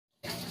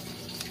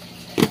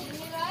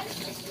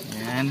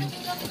Yan.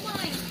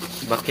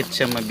 Bakit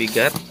siya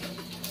mabigat?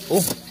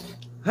 Oh!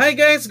 Hi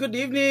guys! Good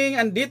evening!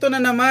 Andito na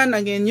naman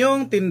ang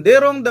inyong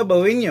tinderong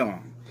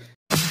Dabawinyo.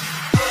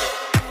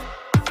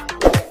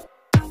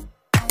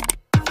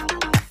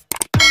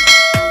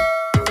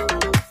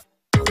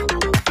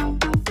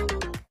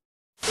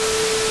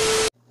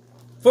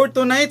 For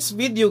tonight's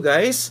video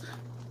guys,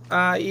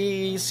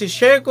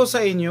 i-share ko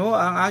sa inyo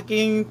ang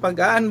aking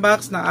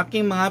pag-unbox ng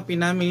aking mga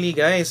pinamili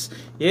guys.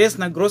 Yes,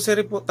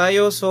 nag-grocery po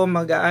tayo, so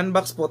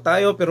mag-unbox po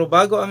tayo. Pero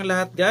bago ang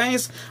lahat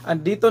guys,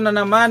 andito na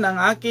naman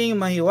ang aking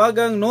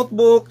mahiwagang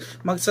notebook.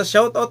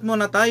 Magsa-shoutout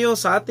muna tayo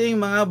sa ating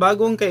mga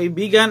bagong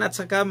kaibigan at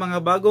saka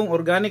mga bagong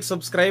organic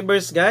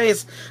subscribers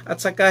guys. At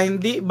saka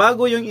hindi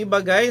bago yung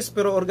iba guys,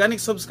 pero organic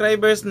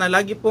subscribers na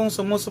lagi pong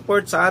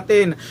sumusuport sa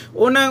atin.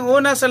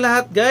 Unang-una sa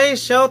lahat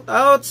guys,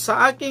 shoutout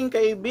sa aking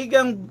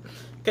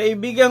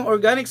kaibigang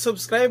organic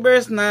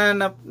subscribers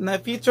na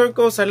feature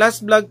ko sa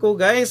last vlog ko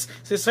guys,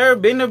 si Sir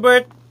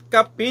Benebert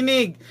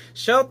Kapinig.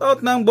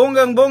 Shoutout ng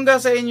bonggang-bongga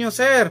sa inyo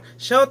sir.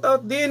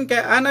 Shoutout din kay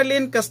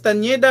Annalyn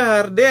Castañeda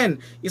Harden,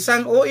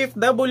 isang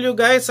OFW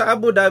guys sa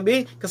Abu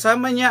Dhabi.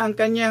 Kasama niya ang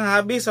kanyang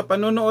hobby sa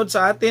panunood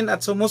sa atin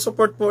at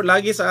sumusuport po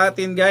lagi sa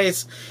atin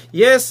guys.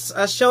 Yes,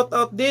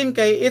 shoutout din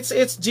kay It's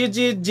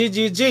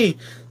GGGGG.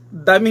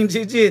 Daming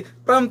GG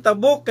from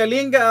Tabuk,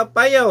 Kalinga,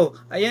 Apayao.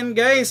 Ayan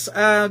guys,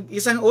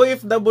 isang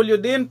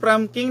OFW din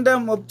from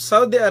Kingdom of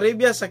Saudi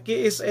Arabia sa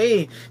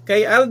KSA.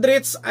 Kay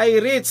Aldrich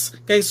Irits,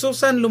 kay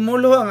Susan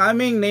Lumulo ang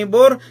aming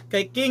neighbor,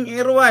 kay King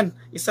Irwan,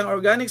 isang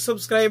organic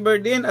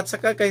subscriber din, at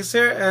saka kay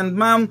Sir and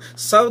Ma'am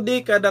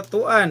Saudi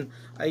Kadatuan.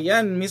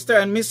 Ayan,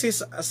 Mr. and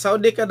Mrs.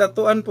 Saudi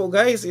Kadatuan po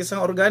guys,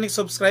 isang organic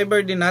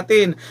subscriber din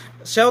natin.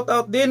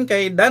 Shoutout din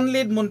kay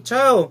Danlid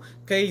Munchao,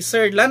 kay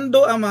Sir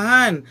Lando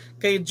Amahan,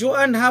 kay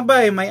Juan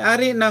Habay,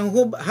 may-ari ng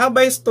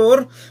Habay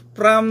Store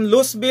from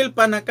Luzville,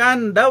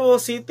 Panakan, Davao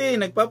City.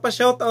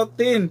 Nagpapa-shoutout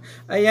din.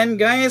 Ayan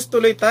guys,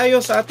 tuloy tayo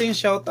sa ating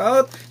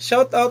shoutout.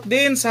 Shoutout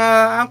din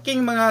sa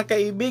aking mga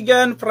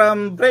kaibigan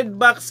from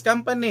Breadbox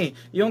Company,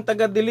 yung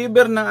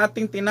taga-deliver ng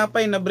ating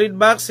tinapay na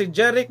breadbox, si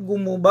Jeric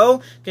Gumubaw,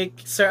 kay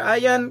Sir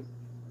Ayan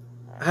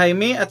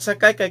Jaime at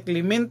saka kay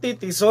Clemente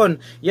Tison.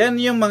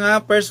 Yan yung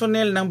mga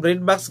personnel ng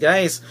Breadbox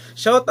guys.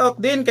 Shoutout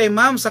din kay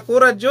Ma'am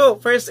Sakura Jo.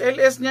 First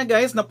LS niya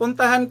guys,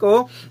 napuntahan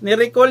ko.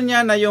 Ni-recall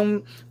niya na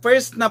yung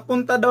first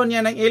napunta daw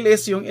niya ng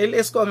LS, yung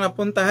LS ko ang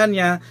napuntahan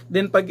niya.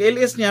 Then pag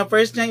LS niya,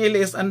 first niyang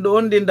LS,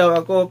 andoon din daw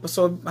ako.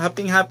 So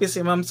happy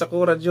si Ma'am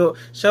Sakura Jo.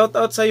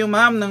 Shoutout sa iyo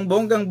ma'am ng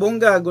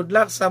bonggang-bongga. Good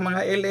luck sa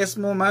mga LS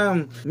mo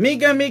ma'am.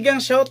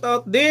 Migang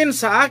shoutout din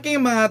sa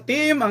aking mga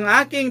team, ang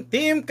aking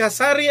team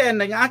Kasari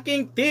and ang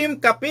aking team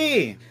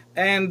Kapi.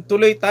 And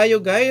tuloy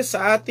tayo guys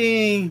sa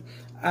ating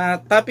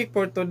topic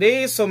for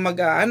today. So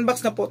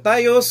mag-unbox na po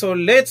tayo. So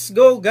let's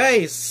go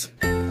guys.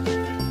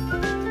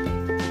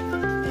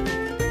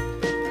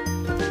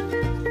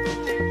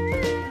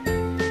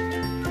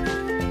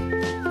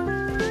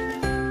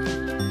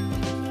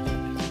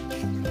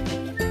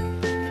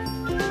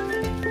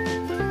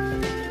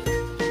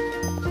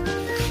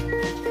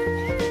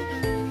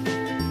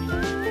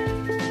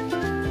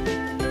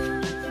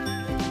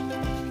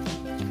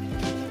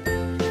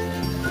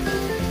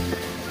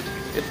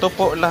 Ito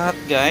po lahat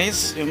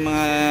guys, yung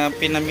mga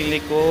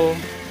pinamili ko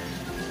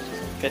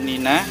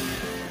kanina.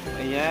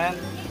 Ayan,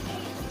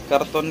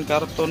 karton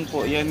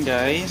po yan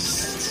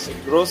guys.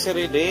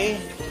 Grocery day.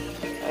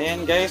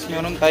 Ayan guys,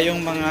 meron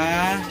tayong mga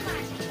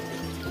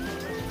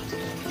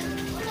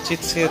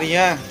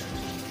chicheria.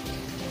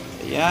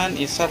 Ayan,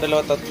 1, 2, 3,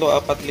 4,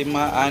 5,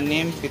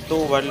 6,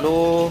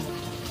 7,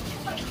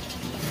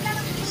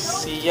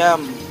 8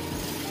 siyam.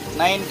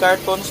 9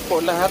 cartons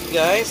po lahat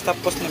guys.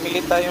 Tapos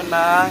namili tayo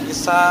ng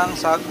isang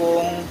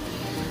sakong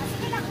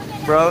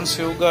brown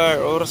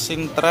sugar or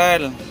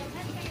central.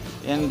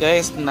 Yan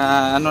guys,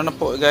 na ano na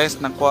po guys,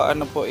 nakuha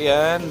na po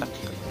yan,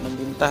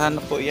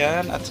 nagbintahan na po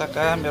yan. At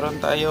saka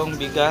meron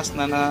tayong bigas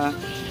na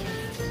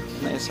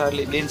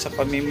naisali din sa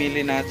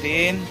pamimili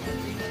natin.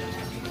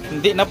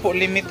 Hindi na po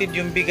limited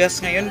yung bigas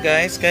ngayon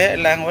guys, kaya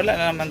lang wala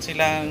na naman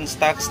silang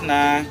stocks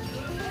na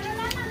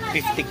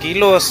 50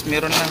 kilos.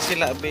 Meron lang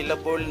sila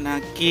available na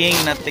king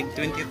na tig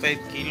 25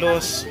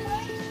 kilos.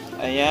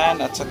 Ayan,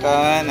 at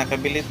saka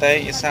nakabili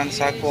tayo isang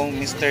sakong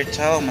Mr.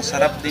 Chow.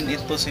 Masarap din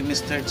ito si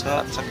Mr.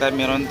 Chow. At saka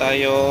meron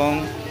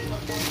tayong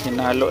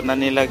hinalo na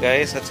nila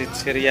guys at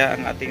sitsirya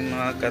ang ating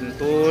mga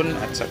kanton.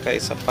 At saka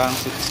isa pang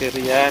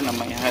sitsirya na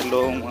may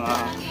halong mga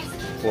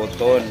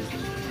cotton.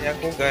 Kaya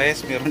ko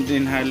guys, meron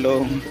din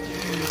halong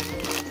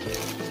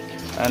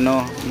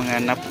mga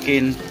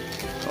napkin.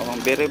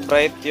 Very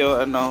bright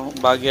yung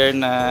bagger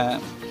na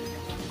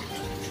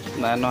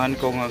anuhan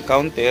kong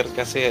counter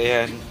kasi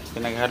ayan,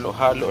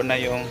 pinaghalo-halo na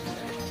yung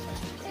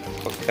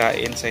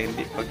pagkain sa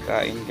hindi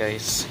pagkain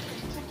guys.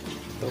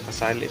 Ito,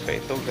 kasali pa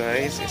ito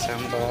guys,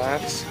 isang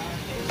box.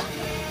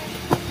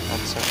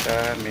 At saka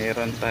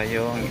meron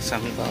tayong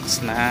isang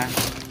box na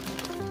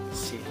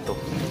sito.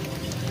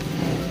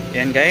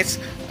 Yan guys,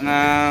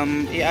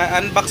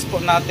 i-unbox po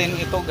natin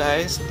ito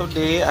guys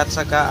today. At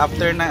saka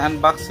after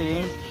ng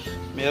unboxing,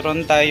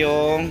 meron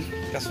tayong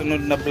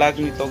kasunod na vlog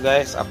nito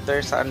guys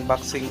after sa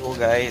unboxing ko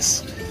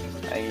guys.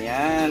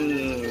 Ayan,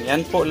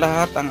 yan po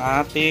lahat ang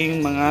ating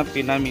mga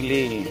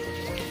pinamili.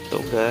 Ito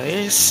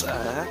guys,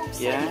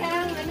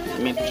 yan,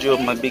 medyo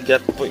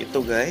mabigat po ito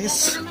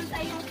guys.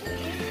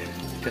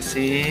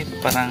 Kasi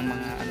parang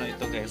mga ano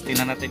ito guys,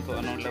 tingnan natin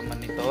kung anong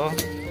laman nito.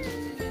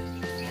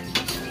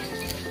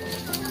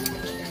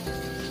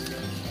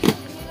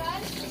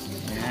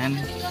 Ayan,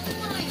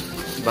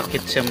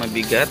 bakit siya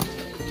mabigat?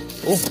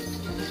 Oh,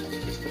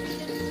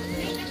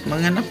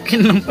 mga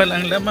napkin lang pala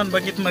ang laman,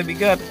 bakit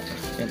mabigat?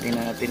 Yan,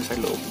 tingnan natin sa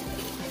loob,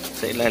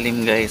 sa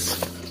ilalim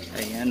guys.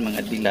 Ayan,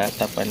 mga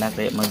dilata pala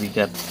kaya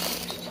mabigat.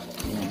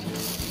 Ayan.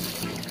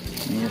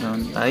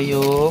 Meron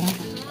tayong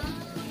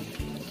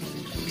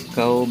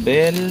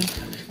cowbell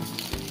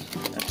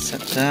at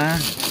saka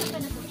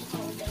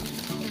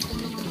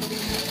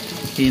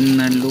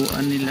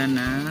hinaluan nila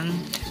ng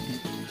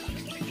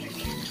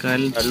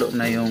halo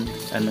na yung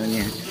ano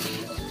niya,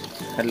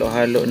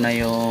 halo-halo na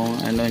yung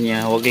ano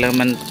niya. Wag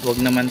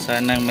naman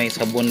sanang may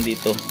sabon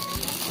dito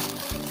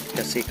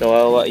kasi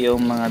kawawa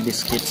yung mga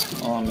biscuits.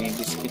 Oh, may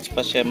biscuits pa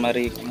siya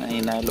Marie na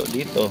hinalo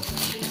dito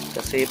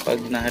kasi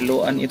pag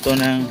nahaluan ito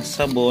ng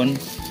sabon,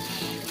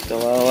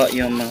 kawawa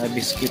yung mga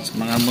biscuits,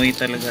 mga amoy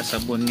talaga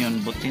sabon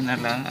yun. Buti na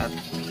lang at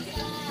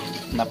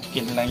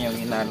napkin lang yung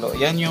hinalo.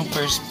 Yan yung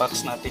first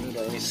box natin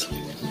guys.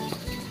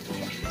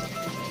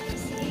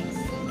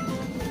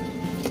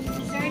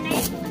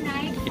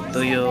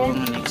 Ito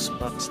yung next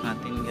box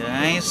natin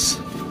guys.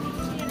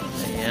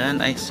 Ayan,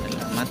 ay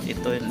salamat.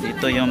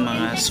 Dito yung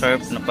mga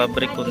Surf na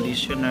fabric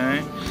conditioner,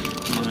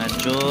 mga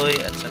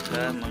Joy at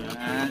saka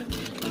mga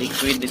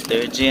liquid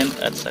detergent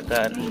at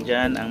saka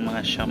dyan ang mga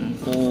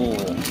shampoo.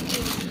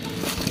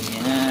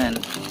 Ayan,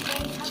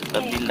 sa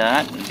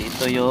kabila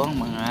dito yung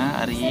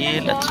mga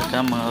Ariel at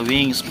saka mga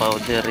Wings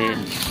powder rin.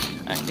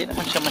 Hindi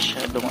naman siya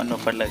masyadong ano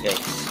pala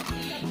guys.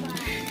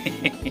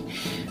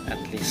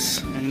 At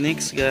least ang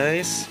next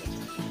guys,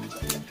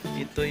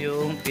 ito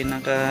yung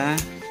pinaka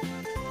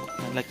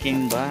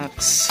malaking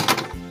box.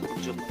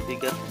 Medyo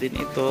mabigat din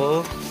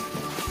ito.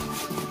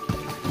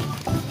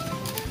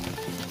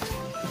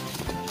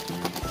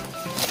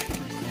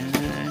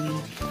 Ayan,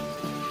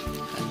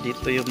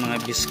 dito yung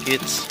mga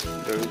biscuits,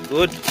 very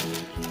good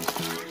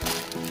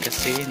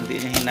kasi hindi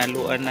niya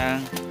hinaluan ng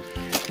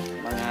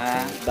mga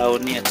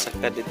downy at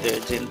saka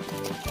detergent.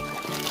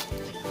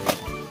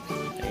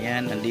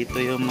 Ayan, nandito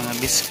yung mga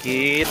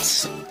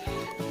biscuits,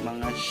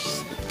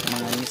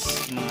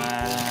 mga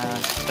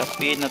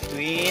kape na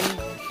twin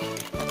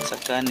at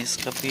saka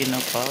Nescafe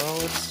na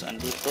pouch.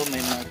 Andito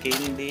may mga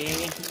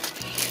candy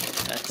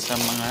at sa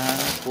mga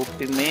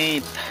Coffee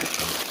Mate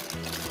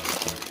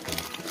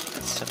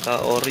at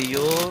saka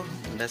Oreo.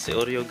 Wala si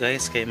Oreo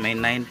guys kaya may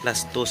 9+2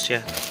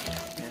 siya.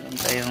 Meron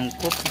tayong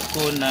Coffee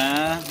ko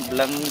na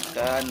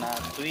Blanca na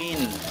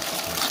twin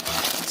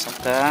at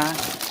saka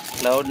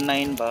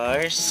Cloud9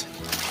 bars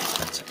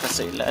at saka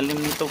sa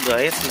ilalim nito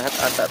guys lahat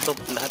ata to,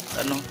 lahat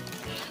ano,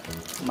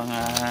 mga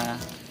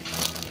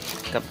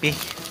kape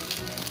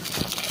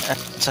at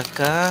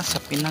saka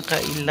sa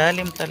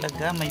pinakailalim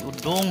talaga may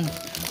udong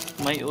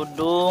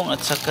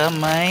at saka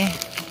may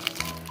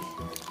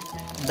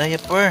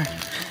diaper.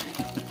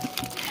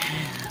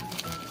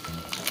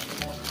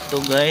 Ito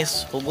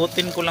guys,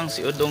 hugutin ko lang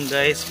si udong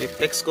guys,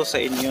 i-flex ko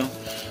sa inyo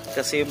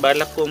kasi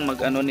balak kong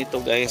mag ano nito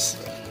guys,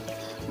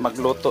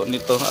 magluto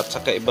nito at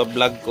saka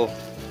iba-vlog ko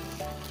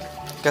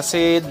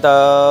kasi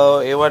daw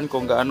ewan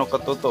kung gaano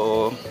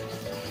katotoo.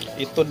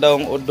 Ito daw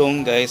ang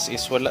udong guys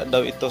is wala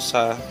daw ito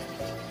sa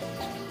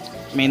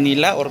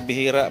Manila or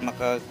bihira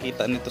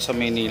makakita nito sa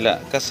Manila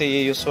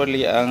kasi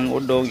usually ang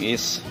udong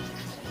is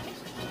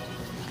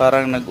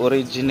parang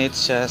nag-originate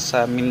siya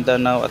sa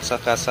Mindanao at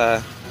saka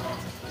sa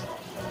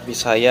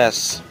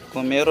Visayas.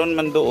 Kung meron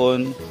man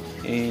doon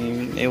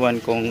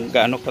ewan kung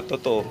gaano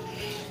katotoo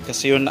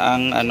kasi yun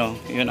ang ano,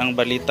 yun ang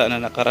balita na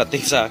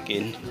nakarating sa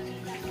akin.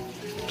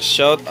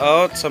 Shout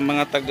out sa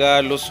mga taga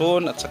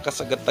Luzon at saka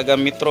sa taga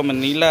Metro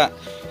Manila,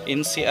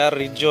 NCR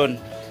region.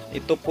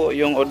 Ito po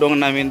yung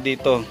udong namin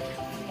dito.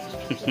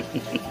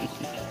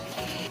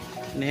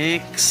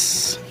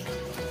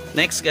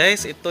 Next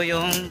guys, ito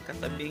yung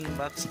katabing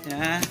box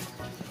niya.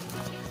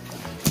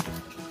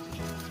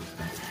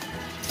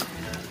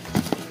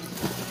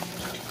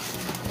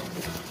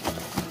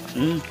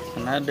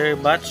 Another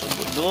batch of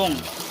udong.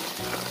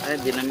 Ay,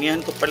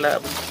 dinamihan ko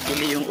pala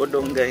bili yung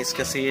udong guys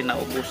kasi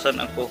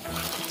naubusan ako.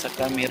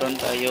 Saka meron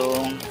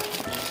tayong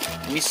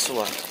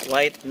miswa,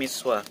 white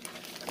miswa.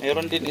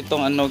 Meron din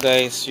itong ano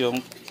guys,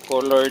 yung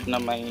colored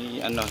na may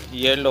ano,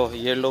 yellow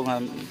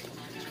nga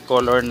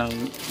color ng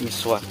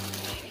miswa.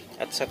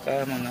 At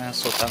saka mga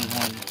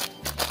sotanghon.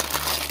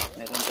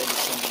 Meron tayo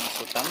dito mga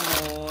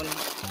sotanghon,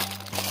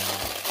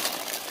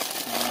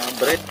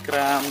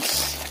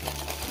 breadcrumbs.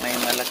 May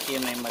malaki,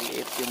 may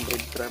maliit yung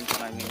breadcrumbs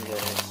namin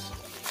guys.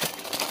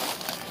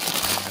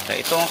 Saka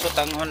itong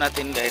sotanghon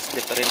natin guys,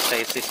 different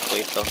sizes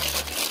po ito.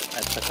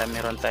 At saka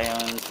meron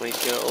tayong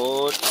Quaker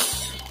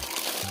Oats.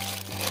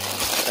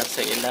 Saka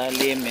sa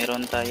ilalim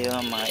meron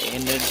tayong mga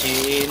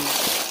energy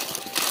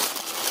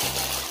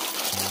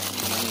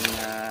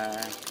Mga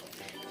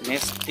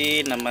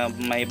Nesty na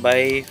may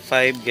buy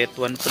 5 get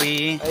 1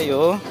 free.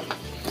 Ayo,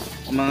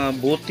 mga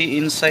booty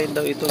inside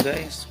daw ito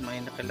guys.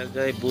 May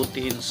nakalagay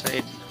booty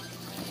inside.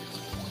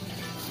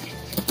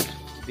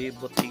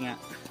 Bibuti nga.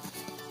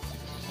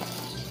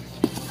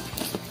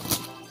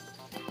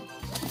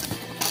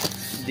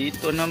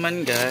 Dito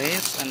naman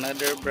guys,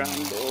 another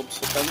brand of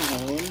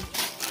sutanghon.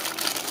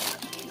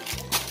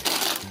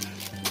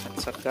 At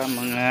saka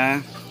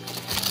mga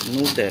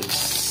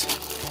noodles.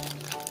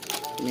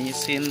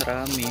 Misin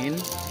ramen.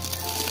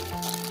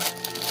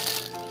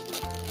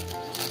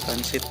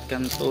 Pansit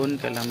canton,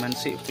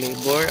 calamansi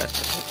flavor, at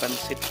saka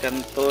pansit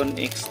canton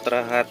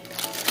extra hot.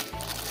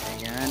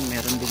 Ayan,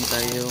 meron din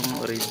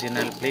tayong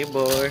original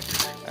flavor,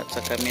 at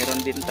saka meron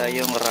din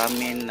tayong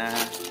ramen na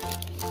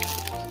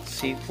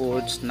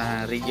seafoods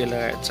na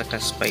regular at saka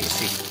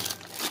spicy.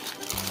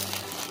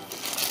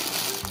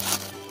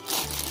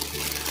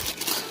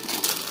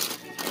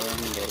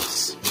 Ayan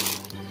guys,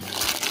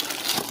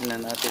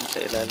 tignan natin sa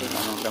ilalim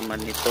anong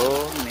laman nito.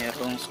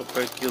 Merong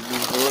super cube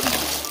bihon.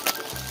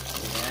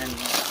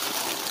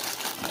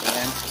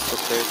 Ayan,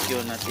 super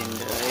cute natin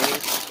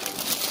guys.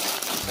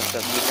 Sa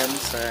kabilang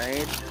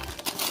side,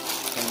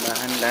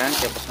 tambahan lang,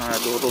 tapos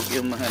nadurog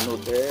yung mga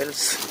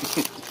noodles.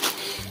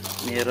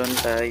 Meron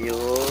tayo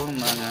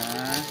mga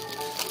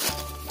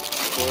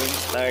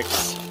cornstarch.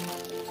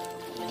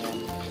 Ayan,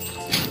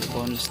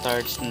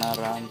 cornstarch na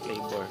ram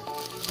flavor.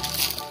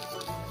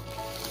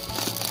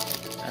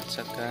 At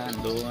saka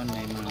doon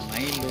may mga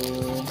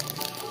Milo.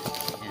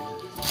 Ayan.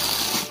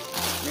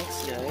 Next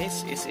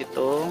guys is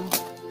itong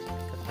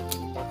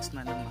box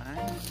na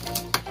naman.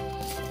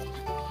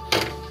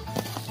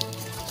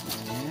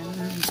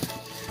 Ayan.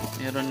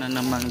 Meron na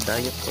namang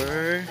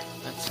diaper,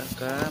 at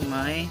saka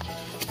may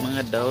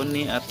mga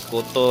downy at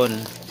cotton.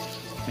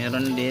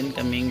 Meron din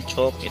kaming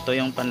chalk. Ito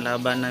yung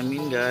panlaban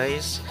namin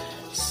guys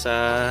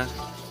sa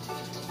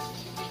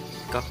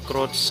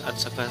cockroach at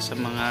saka sa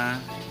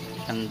mga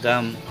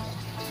langgam.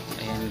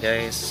 Ayan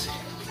guys,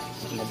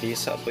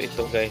 mabisa po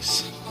ito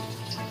guys.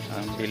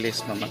 Bilis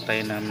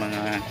mamatay ng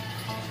mga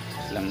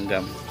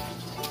langgam.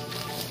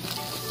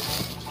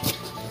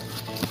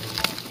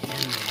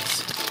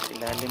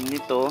 Ilalim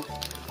nito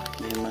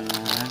may mga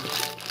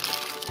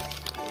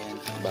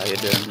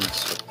biodermal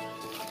soap.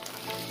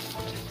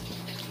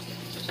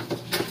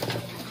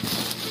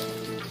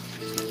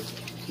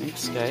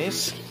 Next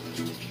guys,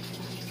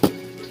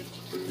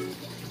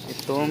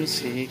 itong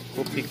si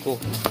Kupiko.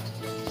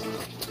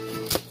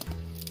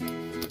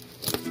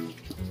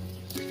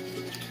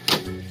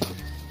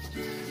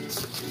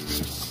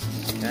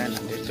 Yan,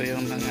 ito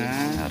yung mga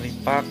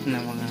repack na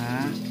mga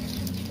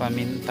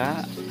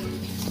paminta.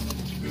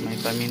 May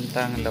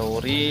pamintang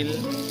laurel.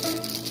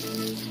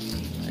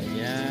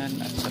 Ayan,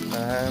 at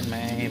saka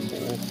may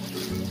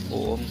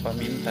buong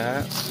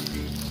paminta.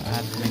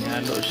 At may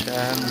halo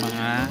siyang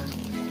mga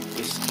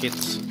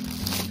biscuits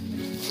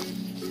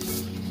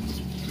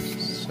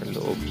sa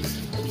loob.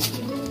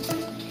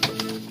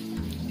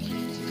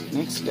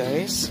 Next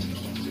guys,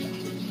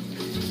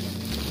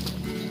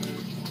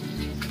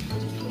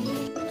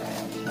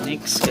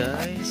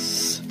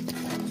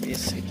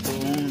 is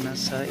itong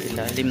nasa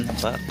ilalim na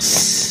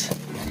box.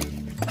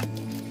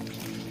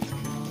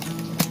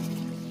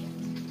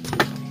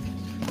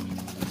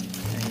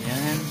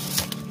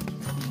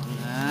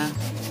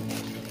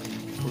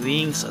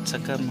 Wings at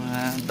saka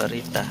mga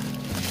barita.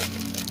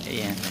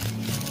 Ayan,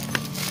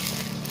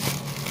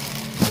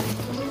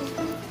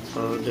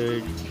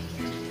 powdered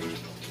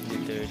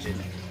detergent,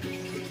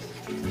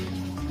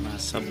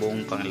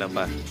 sabong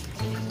panglaba.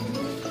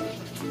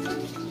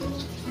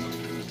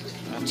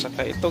 At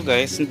saka ito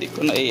guys, hindi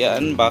ko na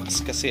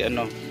i-unbox kasi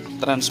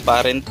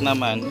transparent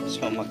naman,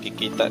 so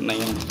makikita na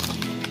yung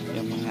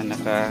mga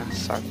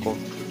nakasako.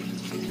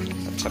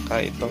 At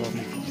saka ito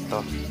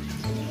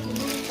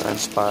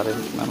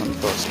transparent naman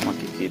to, so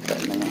makikita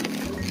na yan.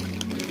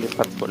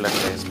 Lipat ko lang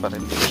guys para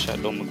hindi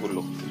masyadong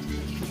magulo,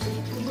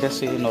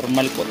 kasi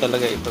normal po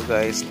talaga ito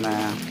guys na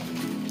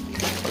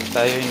pag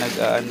tayo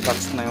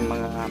nag-unbox na yung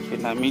mga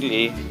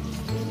pinamili,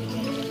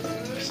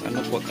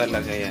 po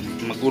talaga yan,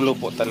 magulo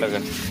po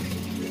talaga.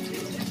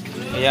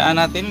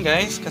 Hayaan natin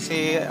guys,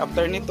 kasi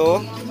after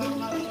nito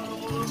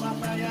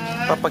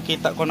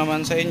papakita ko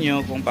naman sa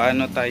inyo kung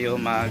paano tayo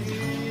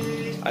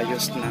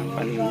mag-ayos ng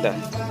paninda.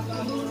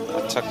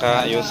 At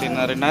saka ayusin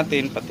na rin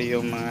natin pati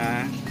yung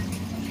mga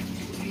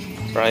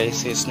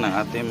prices ng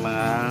ating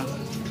mga,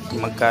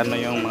 magkano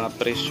yung mga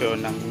presyo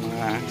ng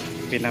mga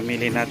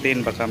pinamili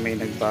natin, baka may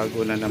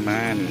nagbago na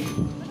naman.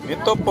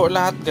 Ito po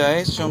lahat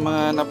guys, yung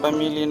mga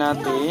napamili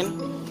natin.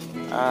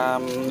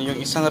 Yung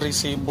isang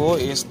resibo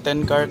is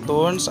 10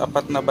 cartons,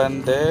 4 na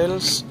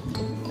bundles.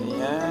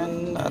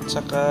 Ayan, at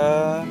saka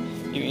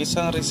yung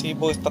isang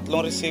resibo, 3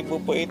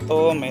 resibo po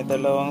ito, may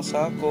 2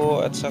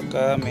 sako, at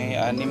saka may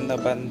 6 na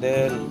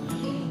bundle.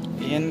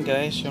 Ayan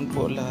guys, yun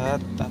po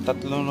lahat. 3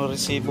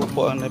 resibo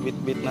po ang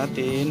nabitbit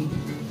natin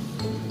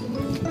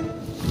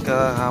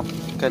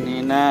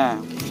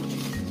kanina.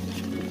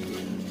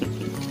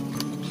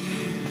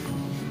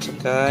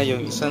 saka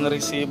yung isang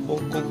resibo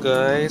ko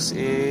guys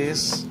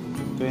is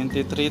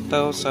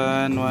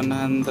 23,107.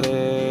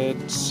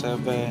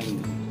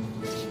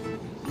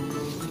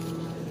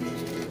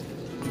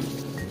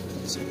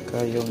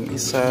 Saka yung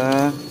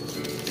isa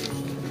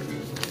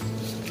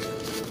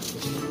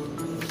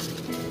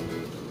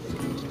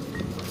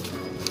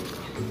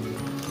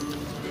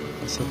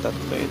kasi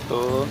tatlo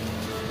ito.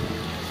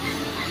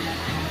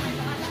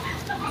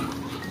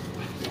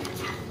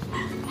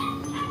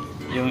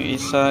 Yung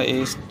isa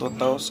is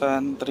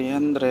 2,300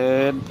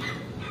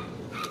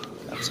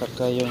 at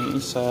saka yung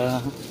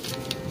isa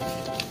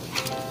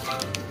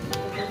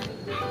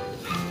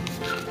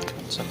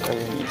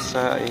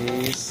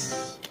is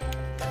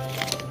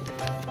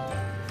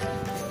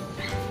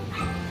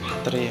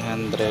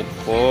 304.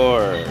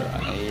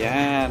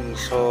 Ayan,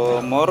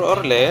 so more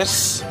or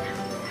less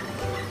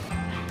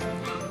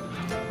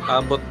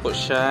abot po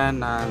siya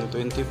ng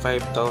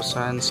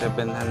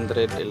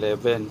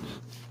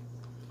 25,711.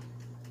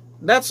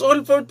 That's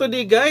all for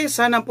today guys.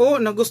 Sana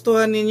po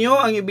nagustuhan ninyo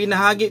ang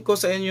ibinahagi ko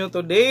sa inyo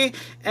today.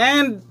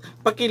 And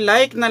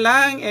paki-like na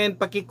lang and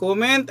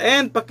paki-comment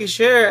and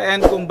paki-share.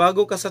 And kung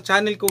bago ka sa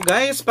channel ko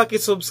guys,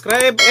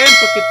 paki-subscribe and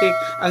paki-tick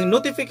ang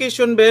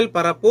notification bell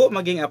para po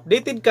maging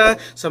updated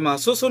ka sa mga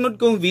susunod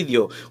kong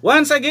video.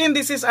 Once again,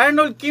 this is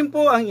Arnold Kim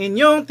po, ang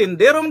inyong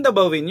tinderong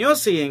Dabawin nyo,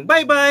 saying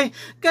bye-bye.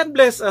 God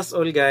bless us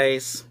all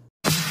guys.